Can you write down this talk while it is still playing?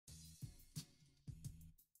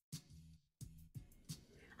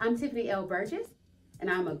I'm Tiffany Elle Burgess, and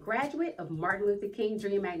I'm a graduate of Martin Luther King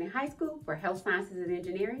Junior Magnet High School for Health Sciences and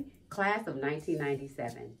Engineering, class of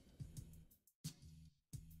 1997.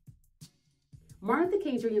 Martin Luther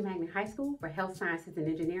King Junior Magnet High School for Health Sciences and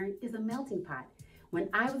Engineering is a melting pot. When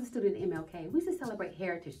I was a student at MLK, we used to celebrate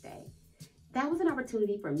Heritage Day. That was an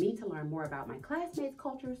opportunity for me to learn more about my classmates'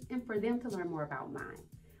 cultures and for them to learn more about mine.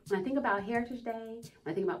 When I think about Heritage Day,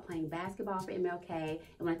 when I think about playing basketball for MLK, and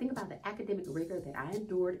when I think about the academic rigor that I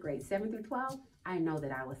endured grades 7 through 12, I know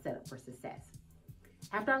that I was set up for success.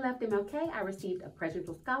 After I left MLK, I received a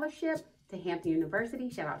presidential scholarship to Hampton University,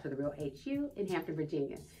 shout out to the real HU, in Hampton,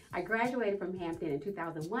 Virginia. I graduated from Hampton in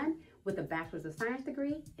 2001 with a Bachelor's of Science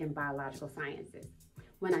degree in Biological Sciences.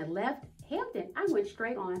 When I left Hampton, I went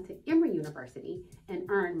straight on to Emory University and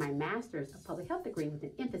earned my Master's of Public Health degree with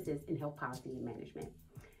an emphasis in health policy and management.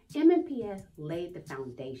 MNPS laid the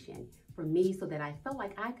foundation for me so that I felt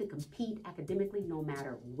like I could compete academically no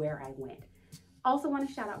matter where I went. Also want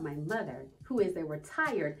to shout out my mother, who is a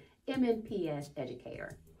retired MNPS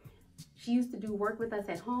educator. She used to do work with us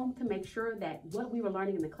at home to make sure that what we were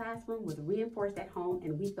learning in the classroom was reinforced at home,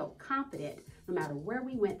 and we felt confident no matter where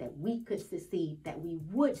we went that we could succeed, that we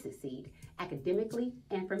would succeed academically,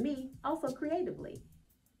 and for me, also creatively.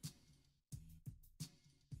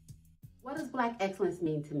 What does Black excellence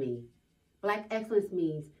mean to me? Black excellence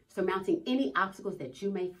means surmounting any obstacles that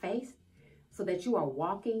you may face so that you are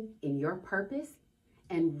walking in your purpose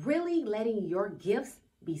and really letting your gifts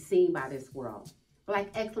be seen by this world. Black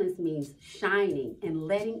excellence means shining and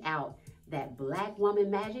letting out that Black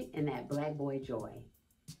woman magic and that Black boy joy.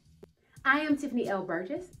 I am Tiffany Elle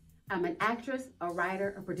Burgess. I'm an actress, a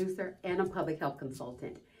writer, a producer, and a public health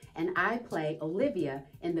consultant. And I play Olivia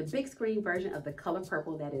in the big screen version of The Color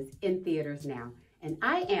Purple that is in theaters now. And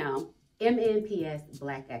I am MNPS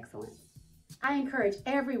Black Excellence. I encourage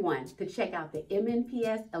everyone to check out the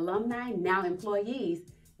MNPS alumni, now employees,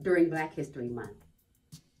 during Black History Month.